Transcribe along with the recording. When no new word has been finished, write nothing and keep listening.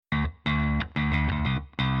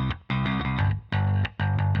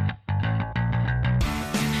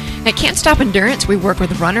At Can't Stop Endurance, we work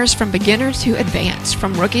with runners from beginner to advanced.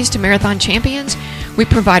 From rookies to marathon champions, we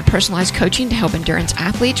provide personalized coaching to help endurance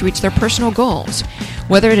athletes reach their personal goals.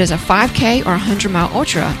 Whether it is a 5K or a 100-mile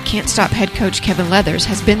ultra, Can't Stop head coach Kevin Leathers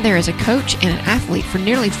has been there as a coach and an athlete for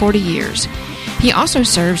nearly 40 years. He also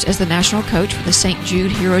serves as the national coach for the St.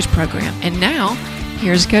 Jude Heroes program. And now,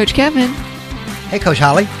 here's Coach Kevin. Hey, Coach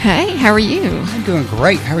Holly. Hey, how are you? I'm doing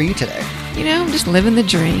great. How are you today? You know, I'm just living the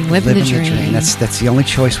dream, living the dream. That's the only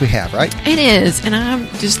choice we have, right? It is. And I'm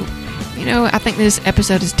just, I think this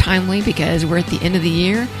episode is timely because we're at the end of the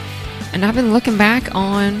year. And I've been looking back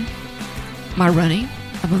on my running.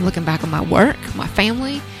 I've been looking back on my work, my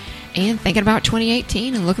family, and thinking about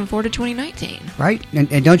 2018 and looking forward to 2019. Right.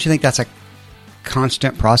 And don't you think that's a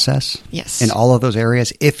constant process? Yes. In all of those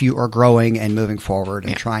areas, if you are growing and moving forward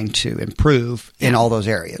and trying to improve in all those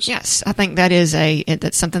areas. Yes. I think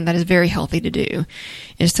that's something that is very healthy to do,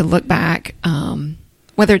 is to look back,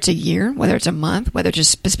 whether it's a year, whether it's a month, whether it's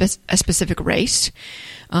just a specific race,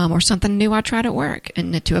 or something new I tried at work,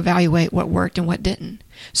 and to evaluate what worked and what didn't.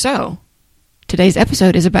 So today's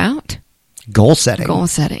episode is about goal setting. Goal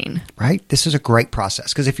setting. Right? This is a great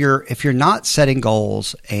process, because if you're not setting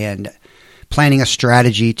goals and planning a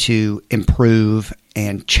strategy to improve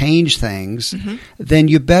and change things, then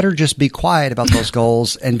you better just be quiet about those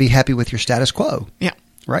goals and be happy with your status quo. Yeah.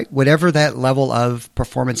 Right? Whatever that level of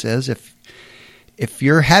performance is, if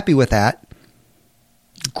you're happy with that,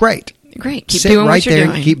 great. Great. Keep Sit doing right what you're there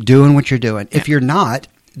doing. And keep doing what you're doing. Yeah. If you're not,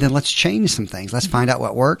 then let's change some things. Let's find out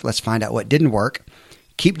what worked. Let's find out what didn't work.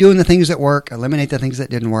 Keep doing the things that work, eliminate the things that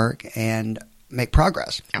didn't work, and make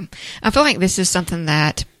progress. Yeah. I feel like this is something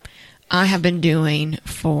that I have been doing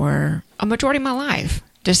for a majority of my life.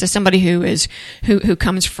 Just as somebody who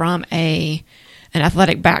comes from an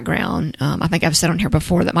athletic background. I think I've said on here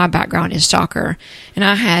before that my background is soccer, and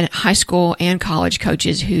I had high school and college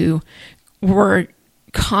coaches who were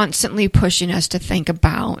constantly pushing us to think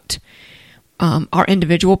about our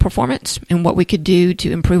individual performance and what we could do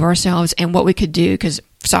to improve ourselves, and what we could do, because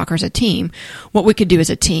soccer is a team, what we could do as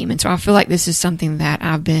a team. And so I feel like this is something that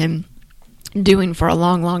I've been doing for a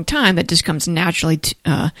long, long time that just comes naturally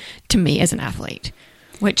to me as an athlete,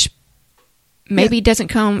 which maybe doesn't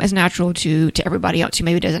come as natural to everybody else who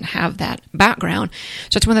maybe doesn't have that background.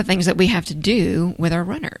 So it's one of the things that we have to do with our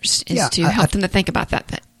runners is to help them to think about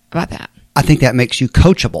that. I think that makes you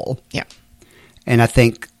coachable. Yeah. And I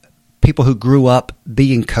think people who grew up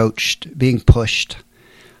being coached, being pushed,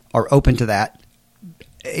 are open to that.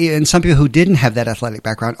 And some people who didn't have that athletic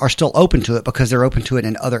background are still open to it because they're open to it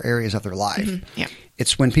in other areas of their life. Mm-hmm. Yeah.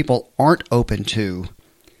 It's when people aren't open to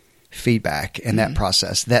feedback in that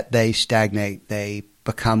process that they stagnate, they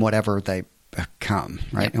become whatever they become,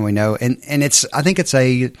 right? Yep. And we know, and I think it's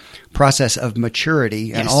a process of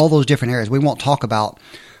maturity in all those different areas. We won't talk about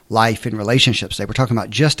life and relationships today. We're talking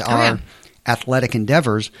about just our athletic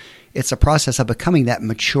endeavors. It's a process of becoming that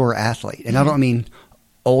mature athlete. And I don't mean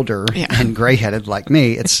older and gray-headed like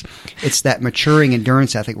me. It's that maturing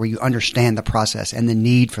endurance athlete where you understand the process and the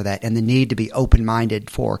need for that, and the need to be open-minded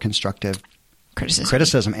for constructive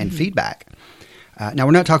criticism and feedback. Now,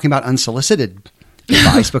 we're not talking about unsolicited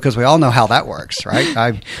advice, because we all know how that works,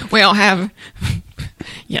 right? We all have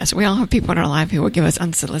people in our life who will give us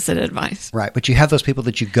unsolicited advice. Right, but you have those people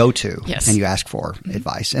that you go to and you ask for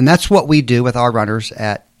advice. And that's what we do with our runners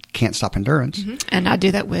at Can't Stop Endurance. Mm-hmm. And I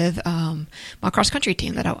do that with my cross-country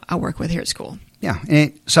team that I work with here at school. Yeah.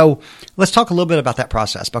 So let's talk a little bit about that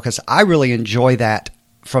process, because I really enjoy that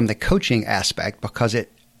from the coaching aspect, because it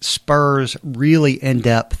spurs really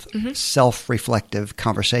in-depth, self-reflective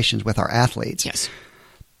conversations with our athletes. Yes.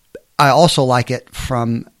 I also like it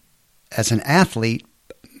as an athlete,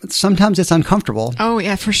 sometimes it's uncomfortable. Oh,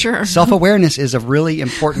 yeah, for sure. Self-awareness is a really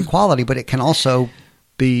important quality, but it can also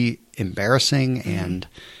be embarrassing and,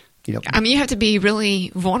 I mean, you have to be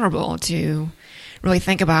really vulnerable to really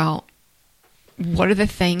think about what are the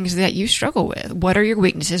things that you struggle with? What are your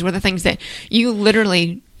weaknesses? What are the things that you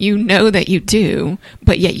literally, know that you do,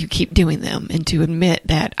 but yet you keep doing them, and to admit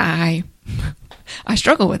that I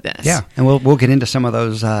struggle with this. Yeah, and we'll get into some of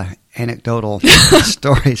those anecdotal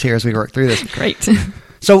stories here as we work through this. Great.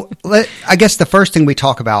 So I guess the first thing we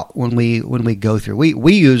talk about when we go through,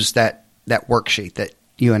 we use that worksheet that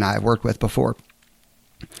you and I have worked with before.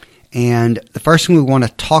 And the first thing we want to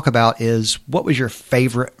talk about is, what was your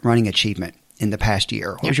favorite running achievement in the past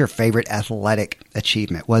year? What was your favorite athletic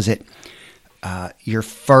achievement? Was it your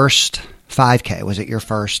first 5K? Was it your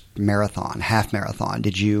first marathon, half marathon?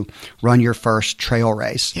 Did you run your first trail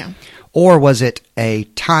race? Yeah. Or was it a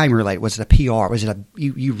time related? Was it a PR? Was it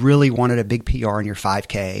you really wanted a big PR in your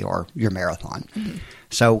 5K or your marathon? Mm-hmm.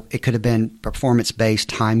 So it could have been performance-based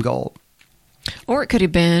time goal. Or it could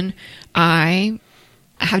have been, I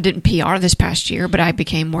didn't PR this past year, but I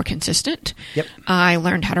became more consistent. Yep. I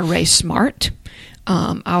learned how to race smart.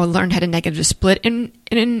 I learned how to negative split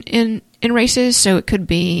in races. So it could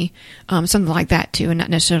be something like that too, and not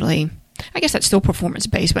necessarily. I guess that's still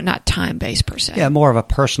performance-based, but not time-based per se. Yeah, more of a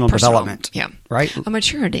personal development. Yeah. Right? A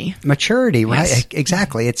maturity. Maturity, right? Yes.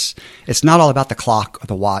 Exactly. It's not all about the clock or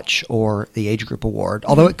the watch or the age group award,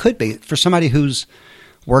 although it could be. For somebody who's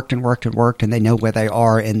worked and they know where they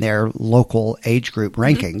are in their local age group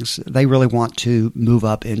rankings, they really want to move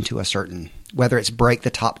up into a certain, whether it's break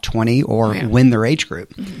the top 20 or win their age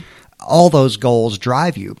group. All those goals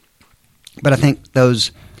drive you. But I think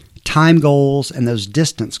those time goals and those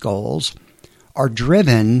distance goals are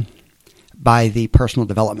driven by the personal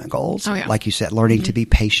development goals. Oh, yeah. Like you said, learning to be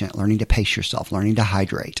patient, learning to pace yourself, learning to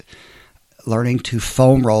hydrate, learning to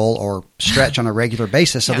foam roll or stretch on a regular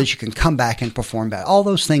basis so that you can come back and perform better. All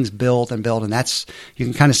those things build and build, and that's, you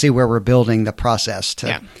can kind of see where we're building the process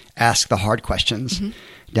to ask the hard questions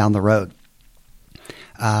down the road.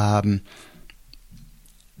 Then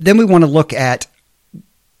we want to look at,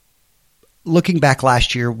 looking back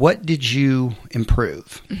last year, what did you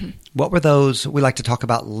improve? What were those, we like to talk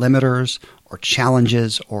about limiters or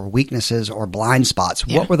challenges or weaknesses or blind spots.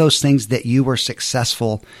 What were those things that you were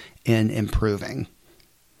successful in improving?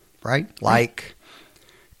 Right? Like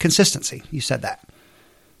consistency. You said that.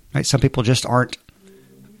 Right? Some people just aren't,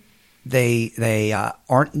 they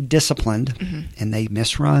aren't disciplined and they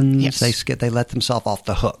miss runs. They let themselves off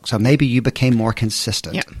the hook. So maybe you became more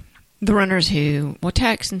consistent. Yeah. The runners who will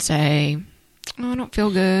text and say, oh, I don't feel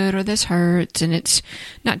good, or this hurts, and it's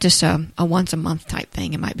not just a once a month type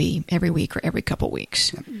thing. It might be every week or every couple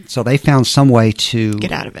weeks. So they found some way to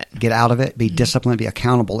get out of it, be disciplined, be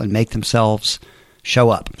accountable, and make themselves show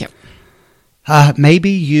up. Yep. Maybe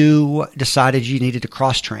you decided you needed to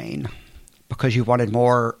cross-train because you wanted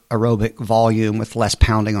more aerobic volume with less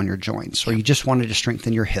pounding on your joints, or you just wanted to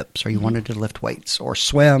strengthen your hips, or you wanted to lift weights, or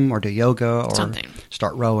swim, or do yoga, or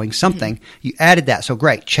start rowing, something. You added that. So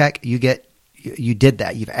great, check. You did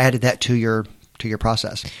that. You've added that to your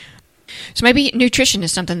process. So maybe nutrition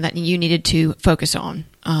is something that you needed to focus on.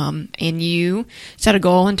 And you set a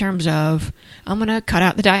goal in terms of, I'm going to cut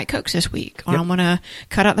out the Diet Cokes this week, or I'm going to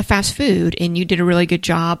cut out the fast food. And you did a really good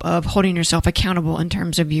job of holding yourself accountable in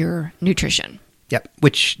terms of your nutrition. Yep.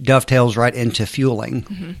 Which dovetails right into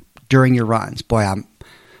fueling during your runs. Boy,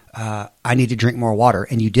 I need to drink more water.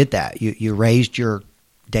 And you did that. You raised your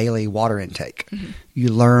daily water intake. You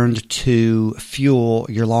learned to fuel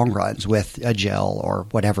your long runs with a gel or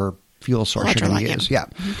whatever fuel source you're going to use.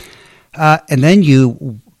 And then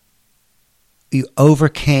you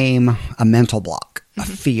overcame a mental block, a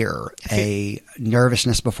fear, a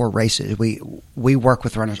nervousness before races. We work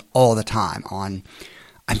with runners all the time on,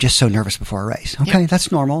 I'm just so nervous before a race. Okay, that's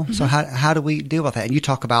normal. So how do we deal with that? And you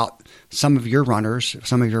talk about some of your runners,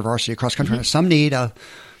 some of your varsity cross country runners, some need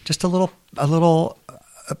just a little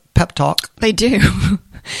pep talk. They do.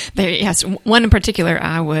 Yes, one in particular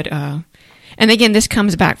I would, and again, this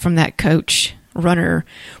comes back from that coach-runner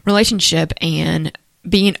relationship and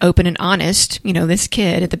being open and honest. You know, this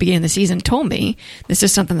kid at the beginning of the season told me this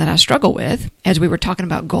is something that I struggle with as we were talking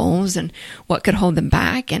about goals and what could hold them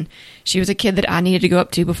back. And she was a kid that I needed to go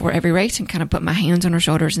up to before every race and kind of put my hands on her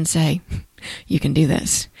shoulders and say, you can do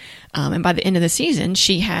this. And by the end of the season,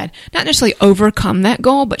 she had not necessarily overcome that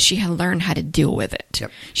goal, but she had learned how to deal with it.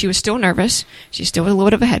 Yep. She was still nervous. She still had a little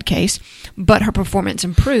bit of a head case, but her performance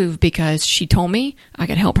improved because she told me I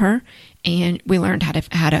could help her, and we learned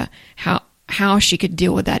how she could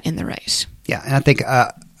deal with that in the race. Yeah, and I think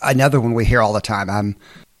another one we hear all the time,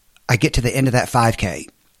 I get to the end of that 5K,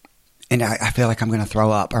 and I feel like I'm going to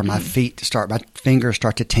throw up, or my fingers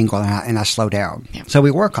start to tingle, and I slow down. Yeah. So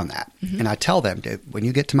we work on that. And I tell them, when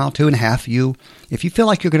you get to mile 2.5, if you feel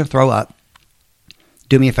like you're going to throw up,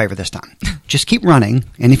 do me a favor this time. Just keep running,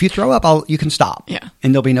 and if you throw up, you can stop. Yeah.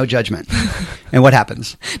 And there'll be no judgment. And what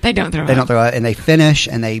happens? They don't throw up. They don't throw up, and they finish,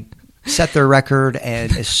 and they set their record,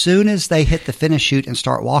 and as soon as they hit the finish chute and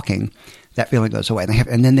start walking, that feeling goes away.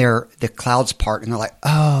 And then the clouds part, and they're like,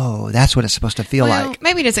 oh, that's what it's supposed to feel like.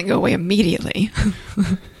 Maybe it doesn't go away immediately.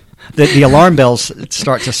 The alarm bells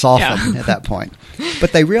start to soften at that point.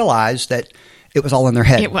 But they realize that it was all in their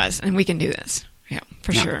head. It was, and we can do this. Yeah,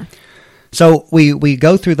 for sure. So we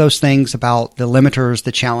go through those things about the limiters,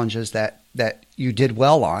 the challenges that you did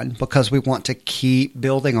well on, because we want to keep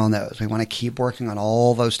building on those. We want to keep working on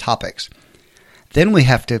all those topics. Then we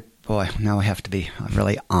have to, we have to be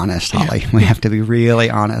really honest, Holly. We have to be really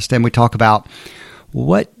honest. And we talk about,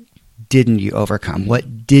 what didn't you overcome?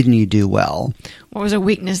 What didn't you do well? What was a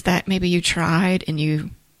weakness that maybe you tried and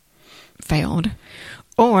you failed?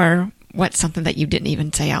 Or what's something that you didn't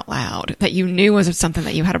even say out loud that you knew was something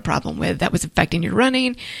that you had a problem with that was affecting your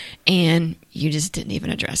running and you just didn't even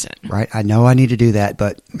address it? Right. I know I need to do that,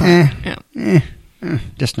 but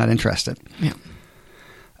just not interested. Yeah.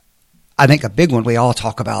 I think a big one, we all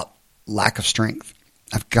talk about lack of strength.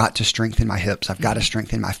 I've got to strengthen my hips. I've got to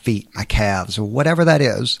strengthen my feet, my calves, or whatever that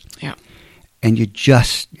is. Yeah. And you're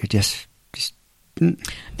just.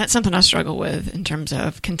 That's something I struggle with in terms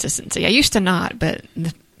of consistency. I used to not, but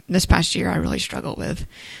this past year I really struggle with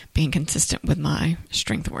being consistent with my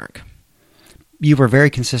strength work. You were very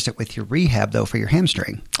consistent with your rehab, though, for your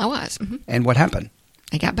hamstring. I was. Mm-hmm. And what happened?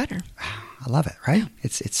 It got better. I love it, right? Yeah.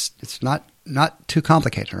 It's not too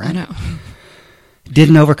complicated, right? I know.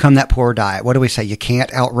 Didn't overcome that poor diet. What do we say? You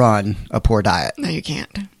can't outrun a poor diet. No, you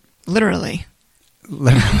can't. Literally,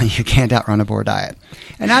 you can't outrun a poor diet.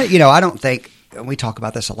 And I don't think, and we talk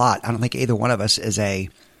about this a lot, I don't think either one of us is a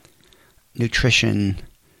nutrition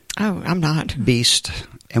I'm not beast.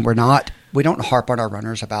 And we don't harp on our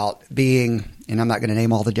runners about being, and I'm not going to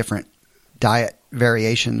name all the different diet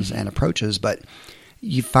variations and approaches, but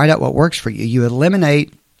you find out what works for you. You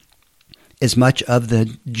eliminate as much of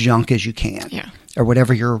the junk as you can, or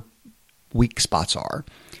whatever your weak spots are.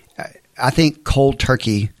 I think cold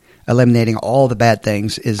turkey, eliminating all the bad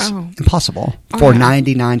things, is impossible for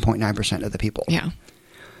 99.9% of the people. Yeah,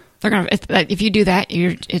 they're gonna. If you do that,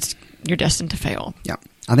 you're destined to fail. Yeah,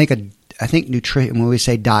 I think nutrition. When we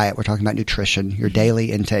say diet, we're talking about nutrition, your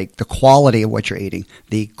daily intake, the quality of what you're eating,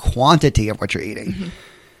 the quantity of what you're eating. Mm-hmm.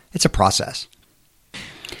 It's a process.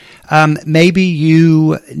 Maybe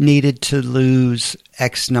you needed to lose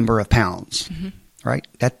X number of pounds, right?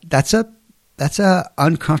 That's a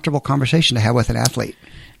uncomfortable conversation to have with an athlete.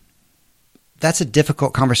 That's a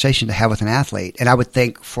difficult conversation to have with an athlete. And I would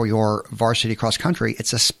think for your varsity cross country,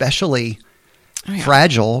 it's especially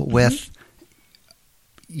fragile with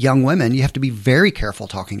young women. You have to be very careful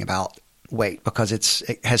talking about weight because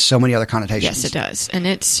it has so many other connotations. Yes, it does. And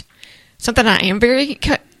it's something I am very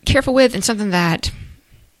careful with, and something that...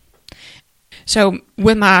 So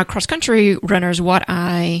with my cross-country runners, what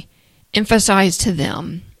I emphasize to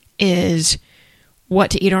them is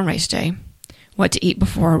what to eat on race day, what to eat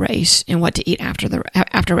before a race, and what to eat after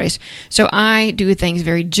race. So I do things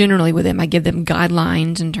very generally with them. I give them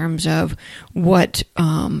guidelines in terms of what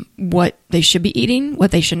they should be eating,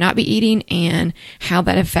 what they should not be eating, and how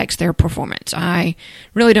that affects their performance. I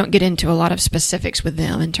really don't get into a lot of specifics with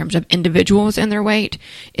them in terms of individuals and their weight.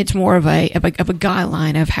 It's more of a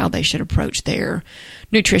guideline of how they should approach their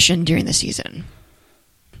nutrition during the season.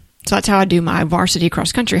 So that's how I do my varsity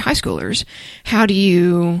cross country high schoolers. How do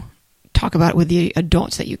you talk about it with the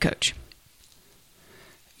adults that you coach?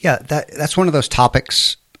 Yeah, that's one of those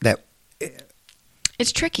topics that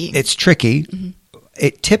it's tricky. It's tricky. Mm-hmm.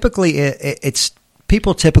 It's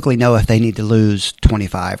people typically know if they need to lose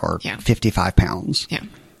 25 or 55 pounds. Yeah.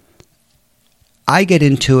 I get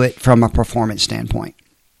into it from a performance standpoint.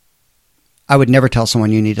 I would never tell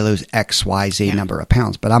someone you need to lose X, Y, Z number of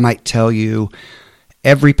pounds, but I might tell you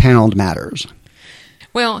every pound matters.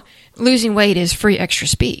 Well, losing weight is free extra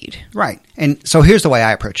speed. Right. And so here's the way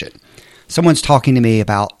I approach it. Someone's talking to me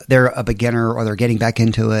about they're a beginner or they're getting back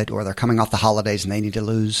into it or they're coming off the holidays and they need to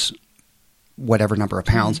lose whatever number of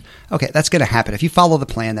pounds. Mm-hmm. Okay, that's going to happen. If you follow the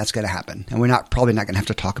plan, that's going to happen. And we're probably not going to have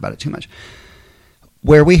to talk about it too much.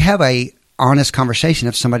 Where we have a honest conversation,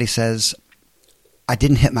 if somebody says, I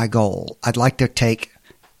didn't hit my goal, I'd like to take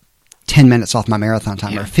 10 minutes off my marathon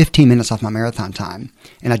time or 15 minutes off my marathon time,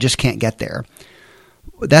 and I just can't get there.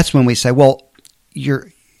 That's when we say, well,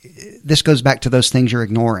 this goes back to those things you're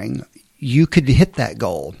ignoring. You could hit that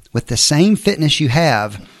goal with the same fitness you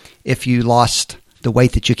have if you lost the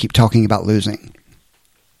weight that you keep talking about losing.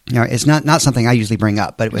 It's not something I usually bring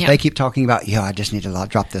up, but if they keep talking about, I just need to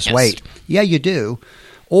drop this weight. Yeah, you do.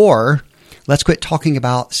 Or let's quit talking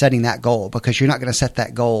about setting that goal because you're not going to set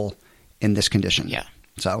that goal in this condition. Yeah.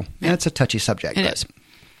 So it's a touchy subject. It is.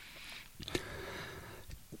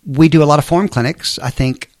 We do a lot of form clinics. I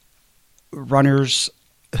think runners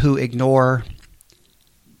who ignore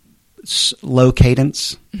low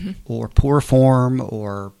cadence or poor form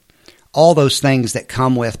or all those things that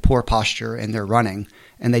come with poor posture in their running,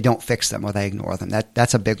 and they don't fix them or they ignore them.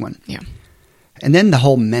 That's a big one. Yeah. And then the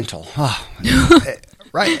whole mental.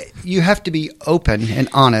 Right. You have to be open and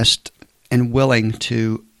honest and willing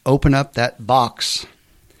to open up that box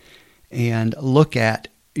and look at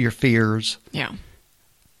your fears. Yeah.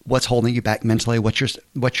 What's holding you back mentally, what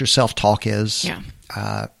your self-talk is. Yeah.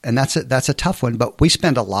 And that's a tough one, but we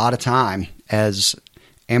spend a lot of time as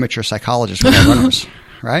amateur psychologists with our runners,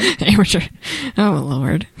 right? Amateur. Oh,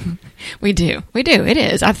 Lord. We do. It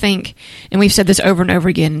is. I think, and we've said this over and over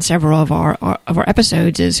again in several of our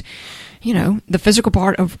episodes, is, the physical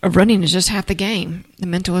part of running is just half the game. The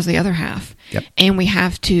mental is the other half. Yep. And we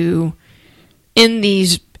have to, in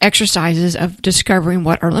these exercises of discovering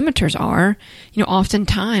what our limiters are,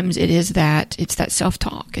 oftentimes it's that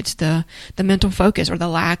self-talk. It's the mental focus or the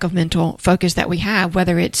lack of mental focus that we have,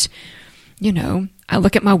 whether it's, I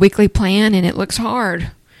look at my weekly plan and it looks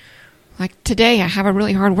hard. Like today I have a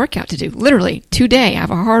really hard workout to do. Literally today I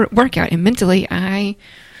have a hard workout and mentally I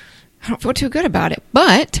don't feel too good about it,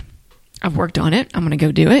 but I've worked on it. I'm going to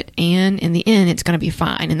go do it. And in the end, it's going to be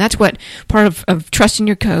fine. And that's what part of trusting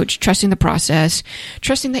your coach, trusting the process,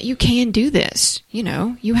 trusting that you can do this.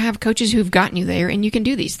 You have coaches who've gotten you there and you can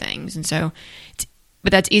do these things. And so,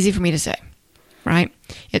 but that's easy for me to say, right?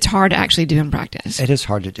 It's hard to actually do in practice. It is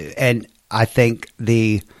hard to do. And I think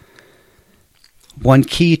the one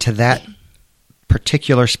key to that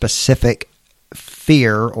particular specific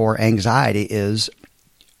fear or anxiety is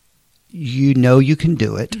you can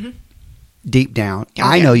do it. Mm-hmm. Deep down, okay.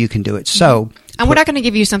 I know you can do it. So, and we're not going to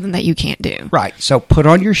give you something that you can't do. Right. So put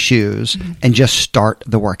on your shoes and just start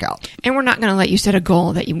the workout. And we're not going to let you set a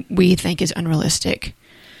goal that we think is unrealistic.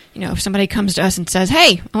 If somebody comes to us and says,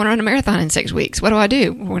 "Hey, I want to run a marathon in 6 weeks. What do I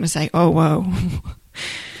do?" We're going to say, "Oh, whoa."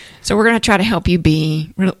 So we're going to try to help you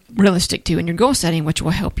be realistic too in your goal setting, which will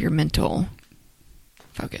help your mental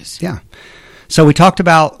focus. Yeah. So we talked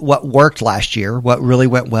about what worked last year, what really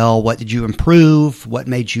went well, what did you improve, what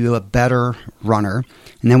made you a better runner.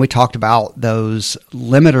 And then we talked about those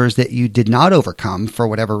limiters that you did not overcome for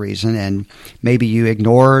whatever reason, and maybe you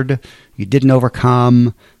ignored, you didn't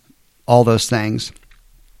overcome, all those things.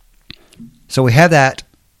 So we have that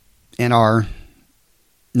in our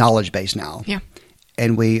knowledge base now. Yeah.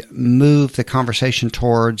 And we move the conversation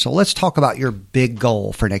towards, so let's talk about your big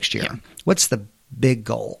goal for next year. Yeah. What's the big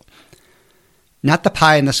goal? Not the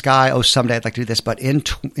pie in the sky, someday I'd like to do this, but in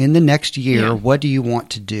the next year, what do you want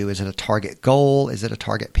to do? Is it a target goal? Is it a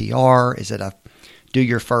target PR? Is it a do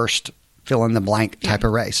your first fill in the blank type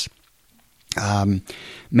of race?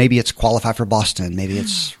 Maybe it's qualify for Boston. Maybe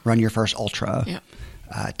it's run your first ultra. Yeah.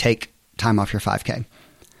 Take time off your 5K.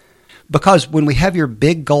 Because when we have your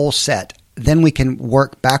big goal set, then we can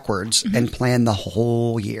work backwards and plan the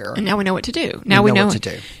whole year. And now we know what to do. Now we know what to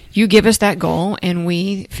do. You give us that goal, and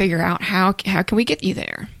we figure out how can we get you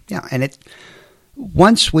there. Yeah, and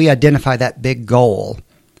once we identify that big goal,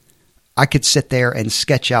 I could sit there and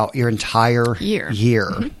sketch out your entire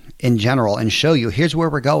year in general and show you, here's where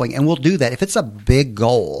we're going. And we'll do that. If it's a big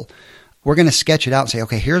goal, we're going to sketch it out and say,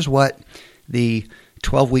 okay, here's what the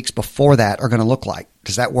 12 weeks before that are going to look like.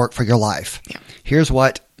 Does that work for your life? Yeah. Here's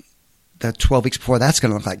what the 12 weeks before that's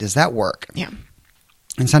going to look like. Does that work? Yeah.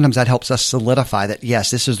 And sometimes that helps us solidify that,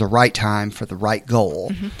 yes, this is the right time for the right goal.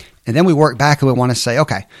 Mm-hmm. And then we work back and we want to say,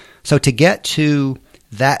 okay, so to get to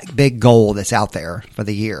that big goal that's out there for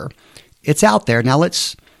the year, it's out there. Now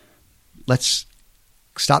let's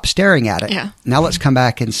stop staring at it. Yeah. Now let's come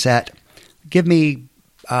back and give me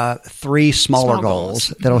 3 smaller goals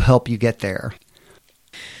that'll help you get there.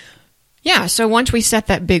 Yeah, so once we set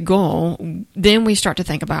that big goal, then we start to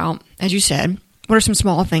think about, as you said, what are some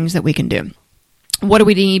small things that we can do? What do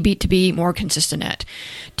we need to be more consistent at?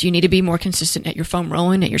 Do you need to be more consistent at your foam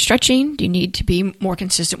rolling, at your stretching? Do you need to be more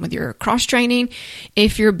consistent with your cross training?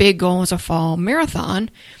 If your big goal is a fall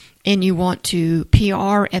marathon and you want to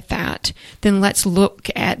PR at that, then let's look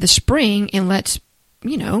at the spring and let's,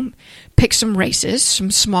 pick some races, some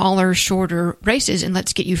smaller, shorter races, and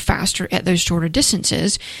let's get you faster at those shorter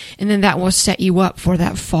distances. And then that will set you up for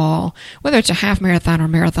that fall, whether it's a half marathon or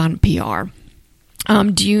marathon PR.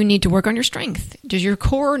 Do you need to work on your strength? Does your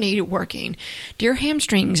core need working? Do your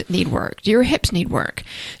hamstrings need work? Do your hips need work?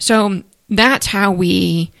 So that's how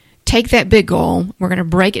we take that big goal. We're going to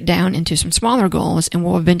break it down into some smaller goals, and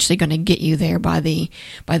we're eventually going to get you there by the.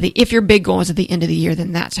 If your big goal is at the end of the year,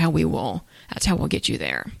 then that's how we'll get you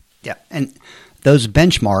there. Yeah, and those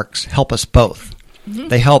benchmarks help us both. Mm-hmm.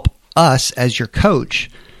 They help us as your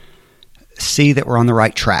coach see that we're on the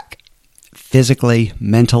right track, physically,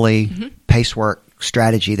 mentally, pace work,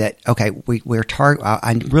 strategy. That okay, we're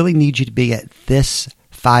I really need you to be at this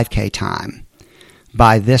 5K time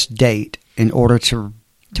by this date in order to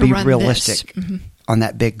be realistic on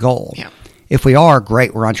that big goal. Yeah. If we are,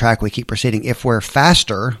 great, we're on track, we keep proceeding. If we're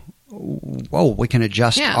faster, we can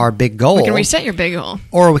adjust our big goal. We can reset your big goal.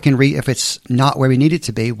 Or we can if it's not where we need it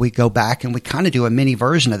to be, we go back and we kind of do a mini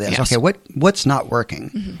version of this. Yes. Okay, what's not working?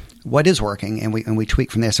 Mm-hmm. What is working? And we tweak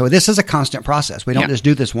from there. So this is a constant process. We don't just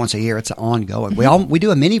do this once a year. It's ongoing. We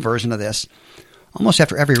do a mini version of this almost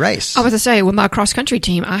after every race. I was to say, with my cross-country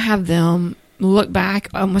team, I have them look back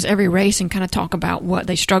almost every race and kind of talk about what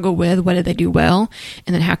they struggle with, what did they do well,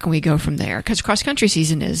 and then how can we go from there. Because cross-country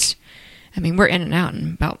season is, we're in and out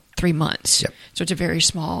in about 3 months. Yep. So it's a very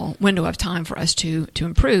small window of time for us to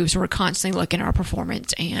improve. So we're constantly looking at our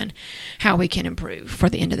performance and how we can improve for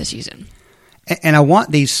the end of the season. And I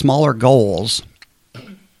want these smaller goals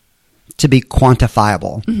to be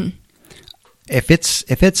quantifiable. Mm-hmm. If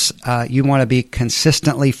it's you want to be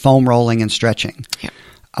consistently foam rolling and stretching, Yeah.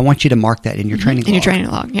 I want you to mark that in your training log. In your training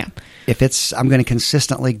log, yeah. If it's I'm going to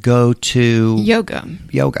consistently go to Yoga.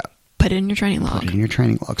 Put it in your training log. Put it in your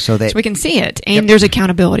training log so we can see it. And there's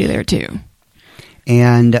accountability there too.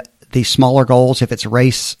 And the smaller goals, if it's a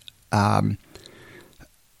race,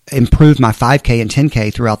 improve my 5K and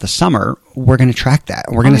 10K throughout the summer, we're going to track that.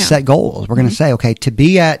 We're going to set goals. We're going to say, okay, to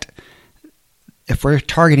be at, if we're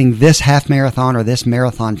targeting this half marathon or this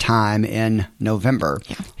marathon time in November,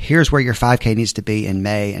 here's where your 5K needs to be in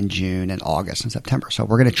May and June and August and September. So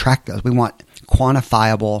we're going to track those. We want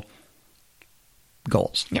quantifiable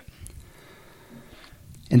goals. Yep.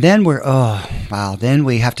 And then then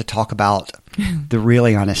we have to talk about the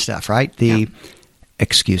really honest stuff, right? The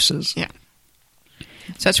excuses. Yeah.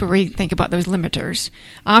 So that's where we think about those limiters.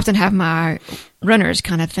 I often have my runners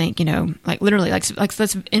kind of think, literally, like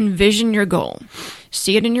let's envision your goal.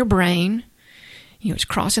 See it in your brain. It's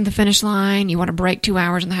crossing the finish line. You want to break 2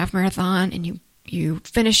 hours in the half marathon, and you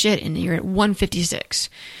finish it, and you're at 1:56.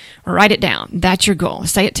 Write it down. That's your goal.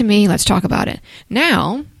 Say it to me. Let's talk about it.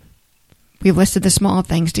 Now, we've listed the small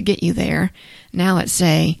things to get you there. Now let's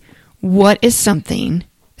say, what is something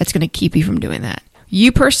that's going to keep you from doing that?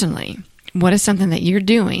 You personally, what is something that you're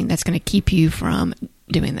doing that's going to keep you from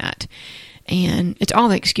doing that? And it's all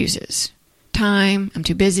the excuses. Time, I'm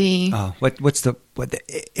too busy. What's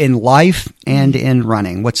in life and in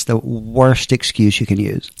running, what's the worst excuse you can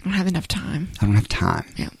use? I don't have enough time. I don't have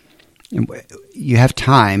time. Yeah. And you have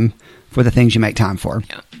time for the things you make time for.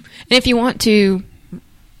 Yeah. And if you want to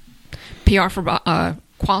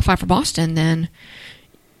qualify for Boston, then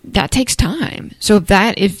that takes time. So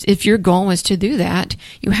if your goal is to do that,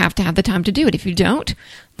 you have to have the time to do it. If you don't,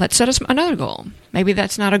 let's set us another goal. Maybe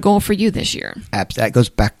that's not a goal for you this year. That goes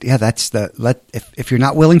back. Yeah, if you're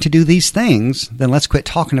not willing to do these things, then let's quit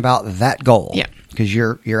talking about that goal. Yeah. Because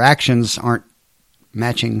your actions aren't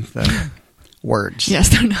matching the words. Yes,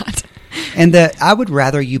 they're not. And I would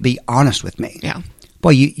rather you be honest with me. Yeah.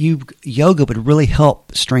 Boy, yoga would really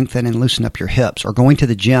help strengthen and loosen up your hips, or going to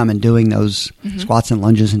the gym and doing those squats and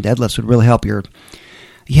lunges and deadlifts would really help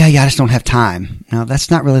I just don't have time. No, that's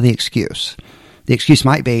not really the excuse. The excuse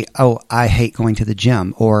might be, I hate going to the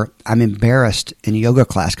gym, or I'm embarrassed in yoga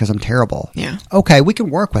class because I'm terrible. Yeah. Okay, we can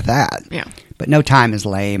work with that. Yeah. But no time is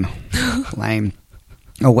lame. Lame.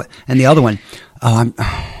 And the other one, I'm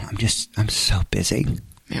so busy.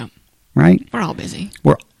 Yeah. Right? We're all busy.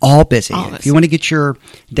 We're all busy. All of us. If you want to get your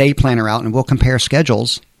day planner out and we'll compare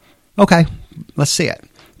schedules, okay, let's see it.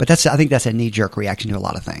 But I think that's a knee-jerk reaction to a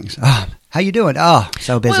lot of things. How you doing?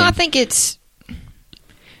 So busy. Well, I think it's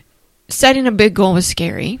setting a big goal is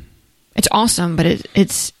scary. It's awesome, but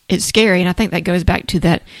it's scary. And I think that goes back to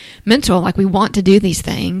that mental, like we want to do these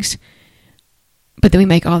things, but then we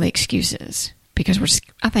make all the excuses because we're,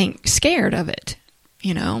 I think, scared of it,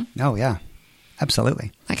 Oh, yeah.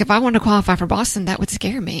 Absolutely. Like if I wanted to qualify for Boston, that would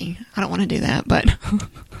scare me. I don't want to do that, but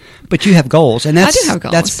but you have goals, and I do have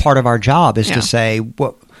goals. That's part of our job is to say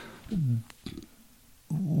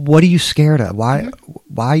what are you scared of?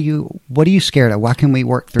 What are you scared of? Why can we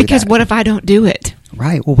work through that? Because what if I don't do it?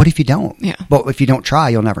 Right. Well, what if you don't? Yeah. Well, if you don't try,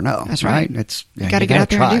 you'll never know. That's right. You got to get out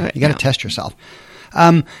there and do it. You got to test yourself.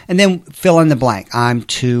 And then fill in the blank. I'm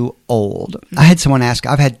too old. I had someone ask.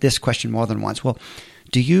 I've had this question more than once. Well,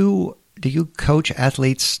 do you coach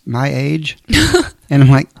athletes my age? And I'm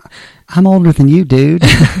like, I'm older than you, dude.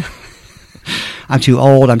 I'm too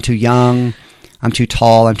old. I'm too young. I'm too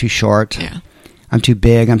tall. I'm too short. Yeah. I'm too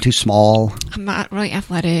big. I'm too small. I'm not really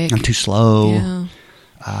athletic. I'm too slow.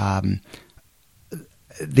 Yeah.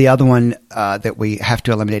 The other one that we have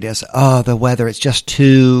to eliminate is, the weather. It's just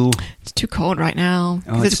too... It's too cold right now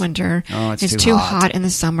because it's winter. It's too hot in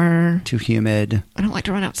the summer. Too humid. I don't like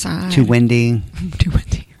to run outside. Too windy. Too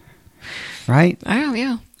windy. Right? Oh,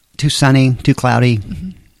 yeah. Too sunny. Too cloudy. Mm-hmm.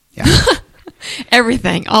 Yeah.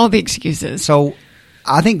 Everything. All the excuses. So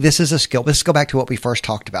I think this is a skill. Let's go back to what we first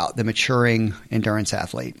talked about, the maturing endurance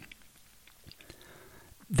athlete.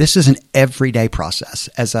 This is an everyday process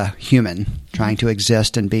as a human trying to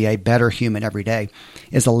exist and be a better human every day,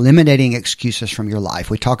 is eliminating excuses from your life.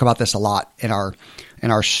 We talk about this a lot in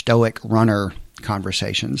our stoic runner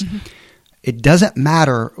conversations. Mm-hmm. it doesn't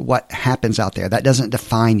matter what happens out there. That doesn't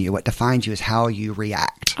define you. What defines you is how you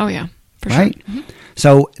react. Oh, yeah. For right? Sure. Mm-hmm.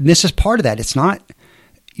 So this is part of that. It's not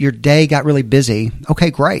your day got really busy. Okay,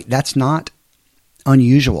 great. That's not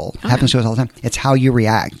unusual. It happens to us all the time. It's how you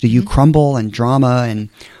react. Do you crumble and drama and,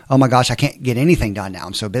 oh my gosh, I can't get anything done now.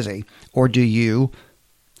 I'm so busy. Or do you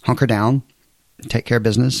hunker down, take care of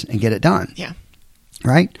business, and get it done? Yeah.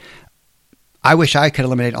 Right? I wish I could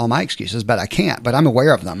eliminate all my excuses, but I can't. But I'm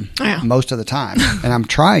aware of them most of the time. And I'm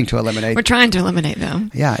trying to eliminate. We're trying to eliminate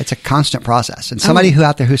them. Yeah, it's a constant process. And somebody who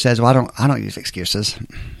out there who says, well, I don't use excuses.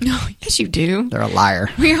 No, yes, you do. They're a liar.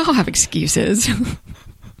 We all have excuses.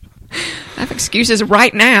 I have excuses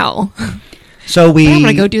right now. So I'm going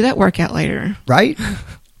to go do that workout later. Right?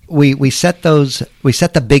 We set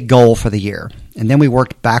the big goal for the year, and then we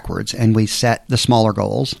worked backwards and we set the smaller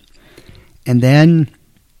goals. And then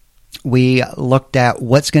we looked at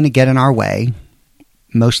what's going to get in our way.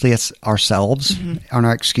 Mostly it's ourselves and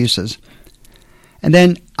our excuses. And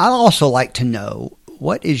then I'd also like to know,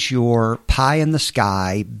 what is your pie in the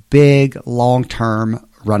sky, big, long-term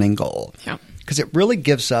running goal? Yeah. Because it really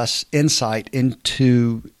gives us insight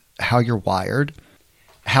into how you're wired,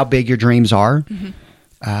 how big your dreams are.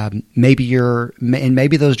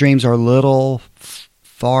 Maybe those dreams are a little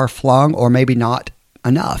far flung, or maybe not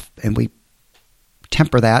enough, and we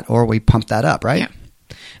temper that or we pump that up, right? Yeah.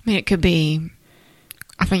 I mean, it could be,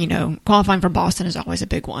 I think, qualifying for Boston is always a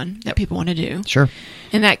big one that people want to do. Sure.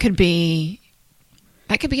 And that could be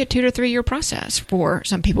a 2 to 3 year process for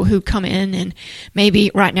some people who come in, and maybe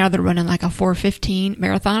right now they're running like a 4:15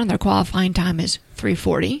 marathon and their qualifying time is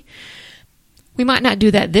 3:40. We might not do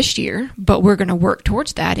that this year, but we're going to work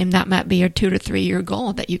towards that, and that might be a 2 to 3 year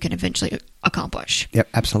goal that you can eventually accomplish. Yep,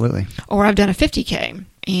 absolutely. Or I've done a 50K,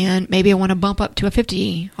 and maybe I want to bump up to a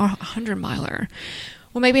 50 or 100 miler.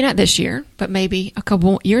 Well, maybe not this year, but maybe a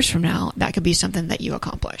couple years from now, that could be something that you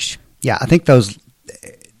accomplish. Yeah, I think the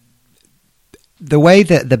way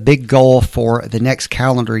that the big goal for the next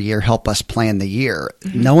calendar year help us plan the year,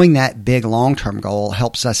 knowing that big long-term goal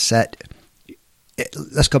helps us set.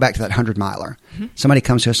 Let's go back to that 100 miler. Somebody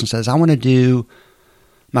comes to us and says, I want to do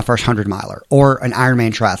my first 100 miler or an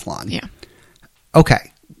Ironman triathlon. Yeah.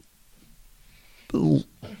 Okay.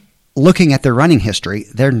 Looking at their running history,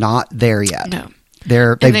 they're not there yet. No.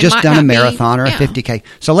 They've just done a marathon or a 50K.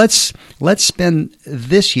 So let's spend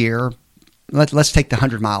this year, let's take the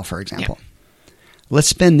 100 mile, for example. Yeah. Let's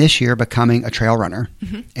spend this year becoming a trail runner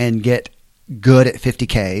and get good at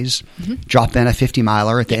 50Ks, drop in a 50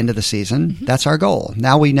 miler at the end of the season. That's our goal.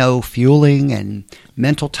 Now we know fueling and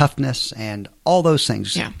mental toughness and all those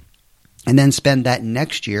things. Yeah. And then spend that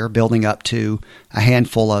next year building up to a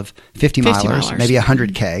handful of 50 milers, maybe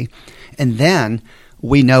 100K. And then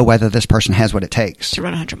we know whether this person has what it takes to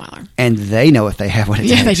run a 100 miler. And they know if they have what it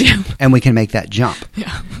takes. Yeah, they do. And we can make that jump.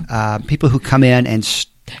 Yeah. People who come in and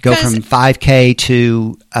go from 5K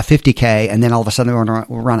to a 50K, and then all of a sudden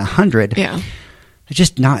we'll run 100. Yeah. It's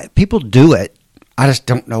just not, people do it. I just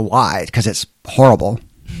don't know why, because it's horrible.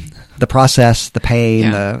 The process, the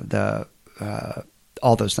pain, the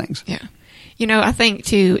all those things. Yeah. I think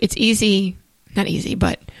too, it's not easy,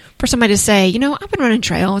 but for somebody to say, I've been running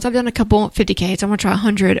trails. I've done a couple 50Ks. I want to try a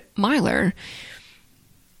 100 miler.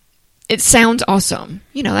 It sounds awesome.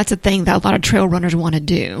 That's a thing that a lot of trail runners want to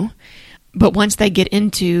do. But once they get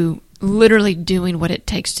into literally doing what it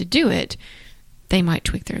takes to do it, they might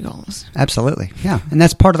tweak their goals. Absolutely. Yeah. And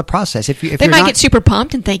that's part of the process. If they might get super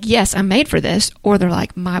pumped and think, yes, I'm made for this. Or they're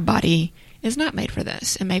like, my body is not made for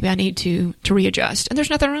this. And maybe I need to readjust. And there's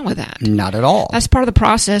nothing wrong with that. Not at all. That's part of the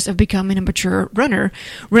process of becoming a mature runner,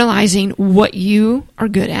 realizing what you are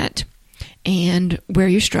good at and where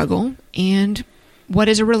you struggle and what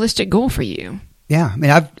is a realistic goal for you. Yeah. I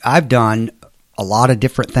mean, I've done a lot of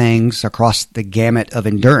different things across the gamut of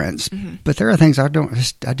endurance, but there are things I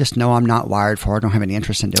just know I'm not wired for. I don't have any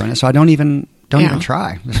interest in doing it, so I don't even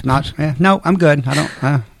try. It's not. No, I'm good. I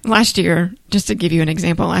don't. Last year, just to give you an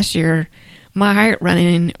example, my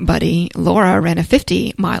running buddy Laura ran a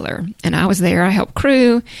 50 miler, and I was there. I helped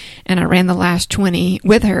crew, and I ran the last 20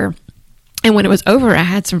 with her. And when it was over, I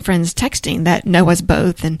had some friends texting that know us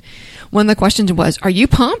both. And one of the questions was, are you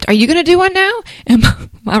pumped? Are you going to do one now? And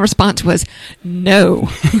my response was, no.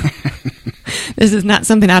 This is not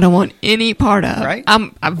something I don't want any part of. Right.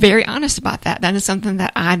 I'm very honest about that. That is something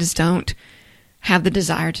that I just don't have the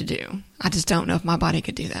desire to do. I just don't know if my body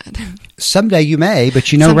could do that. Someday you may,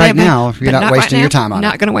 but right now, you're not wasting your time on it.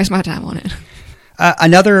 I'm not going to waste my time on it.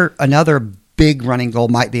 Another big running goal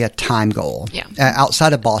might be a time goal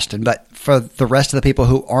outside of Boston, but for the rest of the people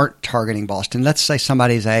who aren't targeting Boston, let's say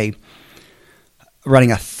somebody's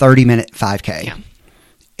running a 30-minute 5K,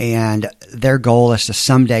 and their goal is to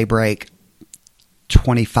someday break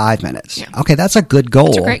 25 minutes. Yeah. Okay, that's a good goal.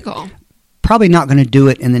 It's a great goal. Probably not going to do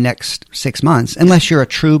it in the next 6 months unless you're a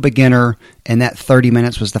true beginner and that 30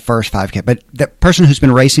 minutes was the first 5K. But the person who's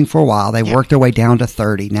been racing for a while, they worked their way down to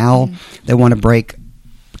 30. Now they want to break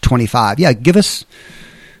 25. Yeah,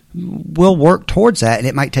 we'll work towards that, and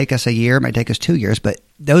it might take us a year, it might take us 2 years, but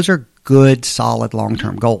those are good, solid,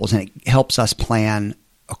 long-term goals, and it helps us plan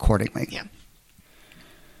accordingly. Yeah.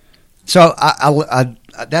 So I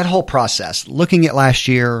that whole process, looking at last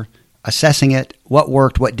year, assessing it, what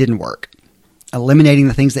worked, what didn't work, eliminating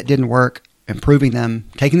the things that didn't work, improving them,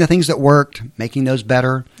 taking the things that worked, making those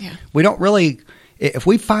better. Yeah. We don't really, if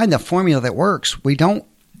we find the formula that works, we don't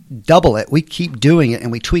double it. We keep doing it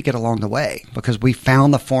and we tweak it along the way because we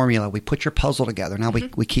found the formula. We put your puzzle together. Now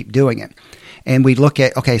we keep doing it. And we look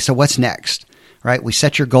at, okay, so what's next, right? We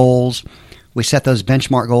set your goals. We set those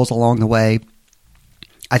benchmark goals along the way.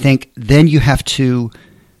 I think then you have to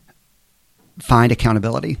find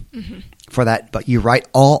accountability for that. But you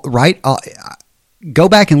go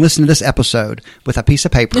back and listen to this episode with a piece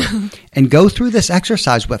of paper and go through this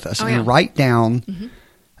exercise with us and write down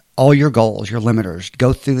all your goals, your limiters.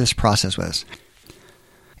 Go through this process with us.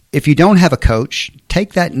 If you don't have a coach,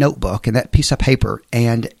 take that notebook and that piece of paper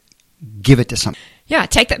and give it to someone. Yeah,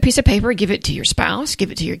 take that piece of paper, give it to your spouse,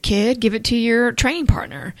 give it to your kid, give it to your training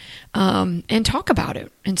partner, and talk about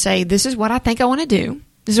it and say, this is what I think I want to do.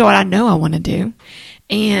 This is what I know I want to do.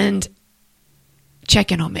 And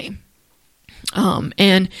check in on me.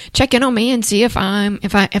 And check in on me and see if I'm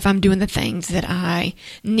doing the things that I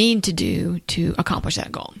need to do to accomplish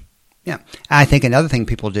that goal. Yeah. I think another thing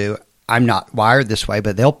people do, I'm not wired this way,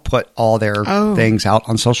 but they'll put all their things out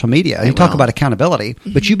on social media. You talk about accountability,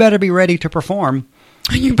 but you better be ready to perform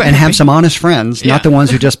and have some honest friends, not the ones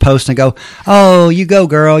who just post and go, "Oh, you go,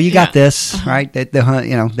 girl, you got this," right?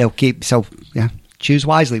 They'll keep, so yeah, choose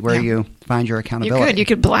wisely where you find your accountability. You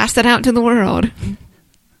could blast that out to the world.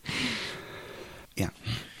 Yeah.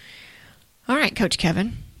 All right, Coach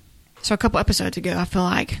Kevin. So a couple episodes ago, I feel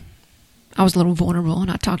like I was a little vulnerable, and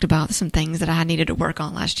I talked about some things that I needed to work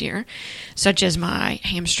on last year, such as my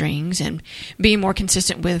hamstrings and being more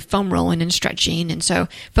consistent with foam rolling and stretching. And so I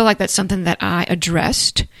feel like that's something that I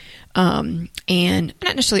addressed and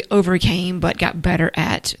not necessarily overcame, but got better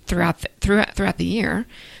at throughout the year.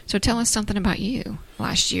 So tell us something about you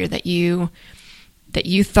last year that you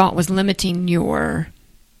thought was limiting your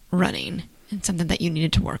running and something that you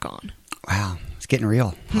needed to work on. Wow, it's getting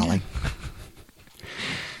real, Holly.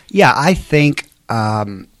 Yeah, I think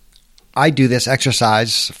I do this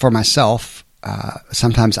exercise for myself.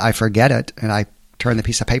 Sometimes I forget it, and I turn the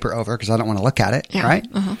piece of paper over because I don't want to look at it, right?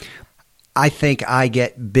 I think I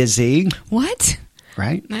get busy. What?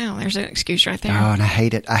 Right? Wow, there's an excuse right there. Oh, and I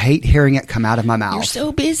hate it. I hate hearing it come out of my mouth. You're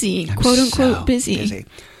so busy, quote unquote busy.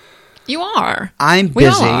 You are. I'm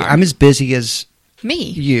busy. I'm as busy as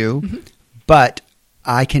me, you, but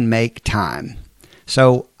I can make time.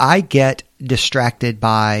 So I get distracted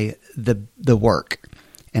by the work,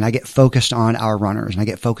 and I get focused on our runners, and I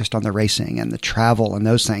get focused on the racing and the travel and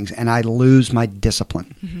those things, and I lose my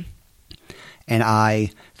discipline. And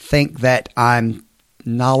I think that I'm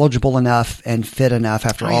knowledgeable enough and fit enough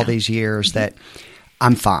after all these years that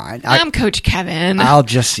I'm fine. I'm Coach Kevin. I'll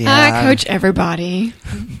just, I coach everybody.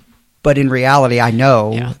 But in reality, I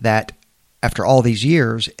know that after all these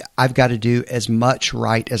years, I've got to do as much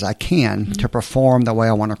right as I can to perform the way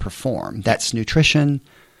I want to perform. That's nutrition,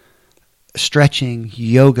 stretching,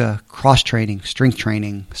 yoga, cross-training, strength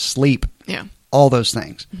training, sleep, all those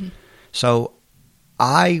things. So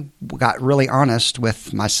I got really honest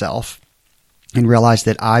with myself and realized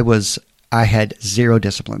that I had zero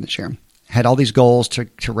discipline this year. Had all these goals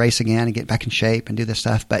to race again and get back in shape and do this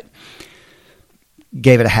stuff, but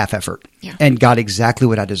gave it a half effort and got exactly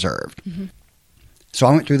what I deserved. So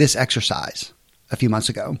I went through this exercise a few months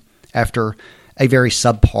ago after a very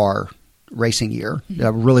subpar racing year that I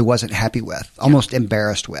really wasn't happy with, almost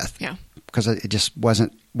embarrassed with, because it just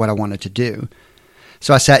wasn't what I wanted to do.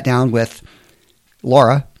 So I sat down with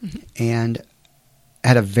Laura and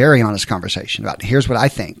had a very honest conversation about here's what I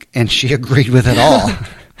think, and she agreed with it all.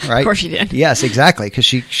 Right? Of course she did. Yes, exactly, because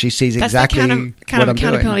she sees exactly what I'm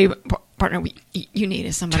accountability doing. Partner you need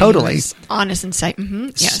is somebody who's honest and say,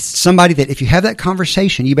 yes. Somebody that if you have that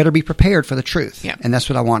conversation, you better be prepared for the truth. And that's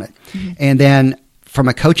what I wanted. And then from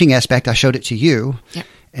a coaching aspect, I showed it to you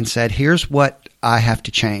and said, here's what I have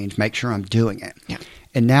to change. Make sure I'm doing it.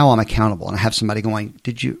 And now I'm accountable, and I have somebody going,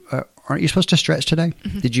 aren't you supposed to stretch today?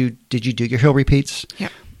 Did you do your hill repeats?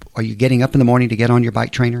 Are you getting up in the morning to get on your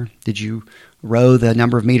bike trainer? Did you row the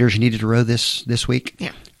number of meters you needed to row this week?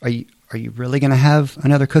 are you really going to have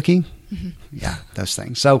another cookie? Mm-hmm. Yeah, those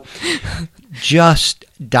things. So just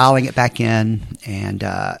dialing it back in and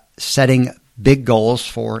setting big goals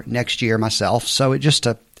for next year myself. So it's just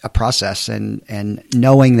a process and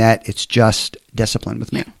knowing that it's just discipline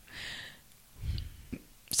with me. Yeah.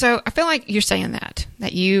 So I feel like you're saying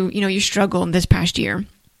that you struggled this past year.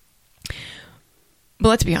 But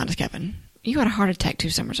let's be honest, Kevin, you had a heart attack 2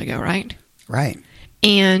 summers ago, right? Right.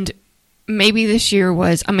 And maybe this year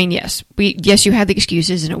was, yes, you had the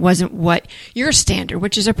excuses and it wasn't what your standard,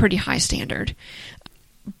 which is a pretty high standard.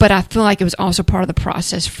 But I feel like it was also part of the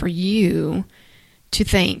process for you to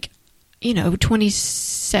think,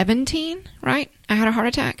 2017, right? I had a heart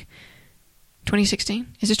attack. 2016?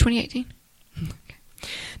 Is this 2018? Okay.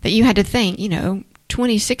 That you had to think,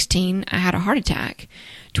 2016, I had a heart attack.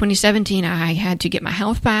 2017, I had to get my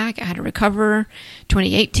health back. I had to recover.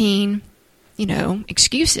 2018,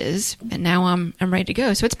 excuses, and now I'm ready to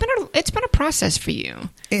go. So it's been a process for you.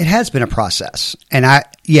 It has been a process, and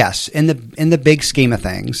in the big scheme of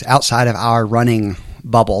things, outside of our running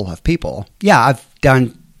bubble of people, I've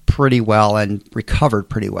done pretty well and recovered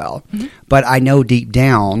pretty well. Mm-hmm. But I know deep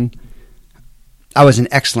down, I was an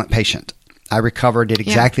excellent patient. I recovered, did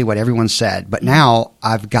exactly what everyone said, but now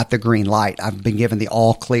I've got the green light. I've been given the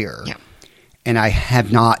all clear, and I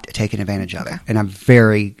have not taken advantage of it, and I'm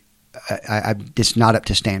very. It's not up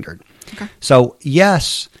to standard. Okay. So,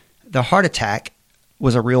 yes, the heart attack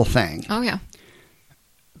was a real thing. Oh, yeah.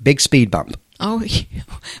 Big speed bump. Oh, yeah.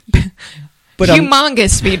 But humongous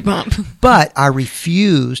speed bump. But I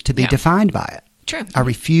refuse to be defined by it. True. I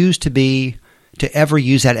refuse to ever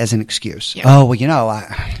use that as an excuse. Yeah. Oh, well,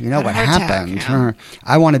 what happened. Attack,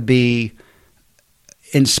 I want to be,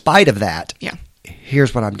 in spite of that,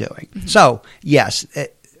 here's what I'm doing. Mm-hmm. So, yes,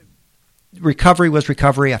 recovery was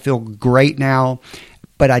recovery. I feel great now,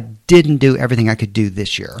 but I didn't do everything I could do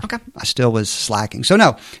this year. Okay. I still was slacking. So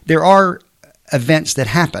no, there are events that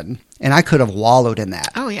happen, and I could have wallowed in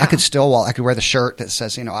that. Oh yeah. I could still I could wear the shirt that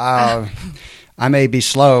says, I may be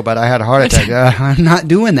slow, but I had a heart attack. I'm not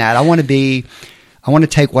doing that. I want to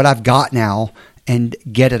take what I've got now and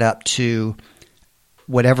get it up to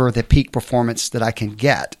whatever the peak performance that I can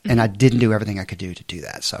get. Mm-hmm. And I didn't do everything I could do to do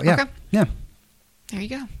that. So yeah. Okay. Yeah. There you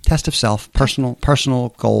go. Test of self,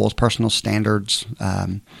 personal goals, personal standards. I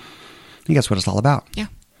think that's what it's all about. Yeah.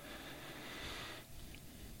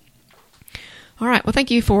 All right. Well, thank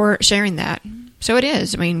you for sharing that. So it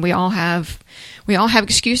is. We all have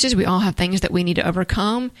excuses. We all have things that we need to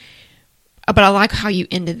overcome. But I like how you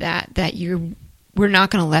ended that we're not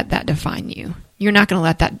going to let that define you. You're not going to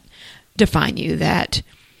let that define you that,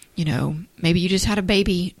 maybe you just had a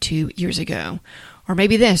baby 2 years ago, or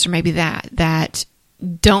maybe this, or maybe that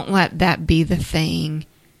don't let that be the thing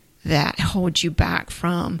that holds you back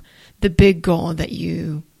from the big goal that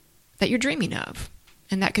you're dreaming of.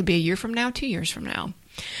 And that could be a year from now, 2 years from now.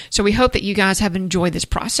 So we hope that you guys have enjoyed this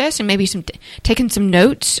process and maybe taken some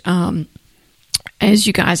notes as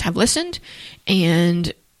you guys have listened.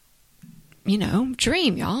 And,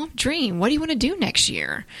 dream, y'all. Dream. What do you want to do next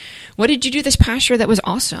year? What did you do this past year that was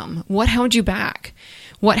awesome? What held you back?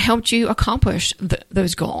 What helped you accomplish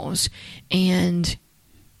those goals? And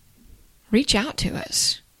reach out to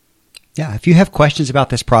us. Yeah, if you have questions about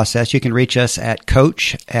this process, you can reach us at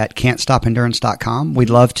coach@can'tstopendurance.com. We'd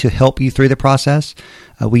love to help you through the process.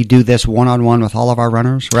 We do this one-on-one with all of our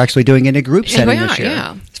runners. We're actually doing it in a group setting this year.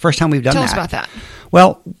 Yeah. It's the first time we've done that. Tell us about that.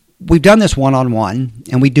 Well, we've done this one-on-one,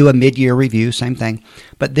 and we do a mid-year review, same thing.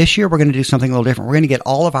 But this year, we're going to do something a little different. We're going to get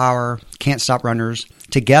all of our Can't Stop runners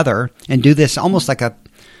together and do this almost like a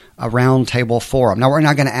round table forum. Now, we're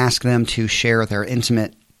not going to ask them to share their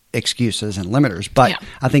intimate excuses and limiters, but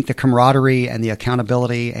I think the camaraderie and the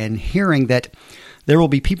accountability and hearing that there will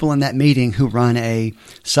be people in that meeting who run a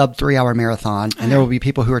sub 3-hour marathon, and there will be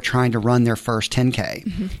people who are trying to run their first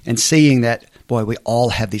 10K, and seeing that, boy, we all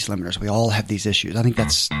have these limiters, we all have these issues. I think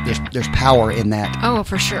there's power in that. Oh,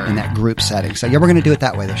 for sure. In that group setting. So we're going to do it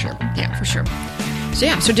that way this year. Yeah, for sure.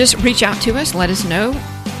 So just reach out to us, let us know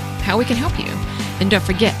how we can help you. And don't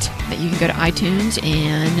forget that you can go to iTunes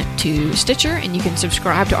and to Stitcher, and you can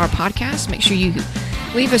subscribe to our podcast. Make sure you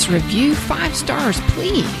leave us a review, 5 stars,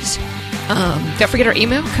 please. Don't forget our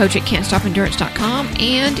email, coach@can'tstopendurance.com.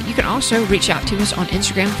 And you can also reach out to us on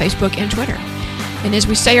Instagram, Facebook, and Twitter. And as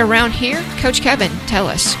we say around here, Coach Kevin, tell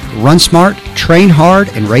us. Run smart, train hard,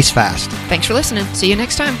 and race fast. Thanks for listening. See you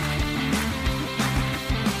next time.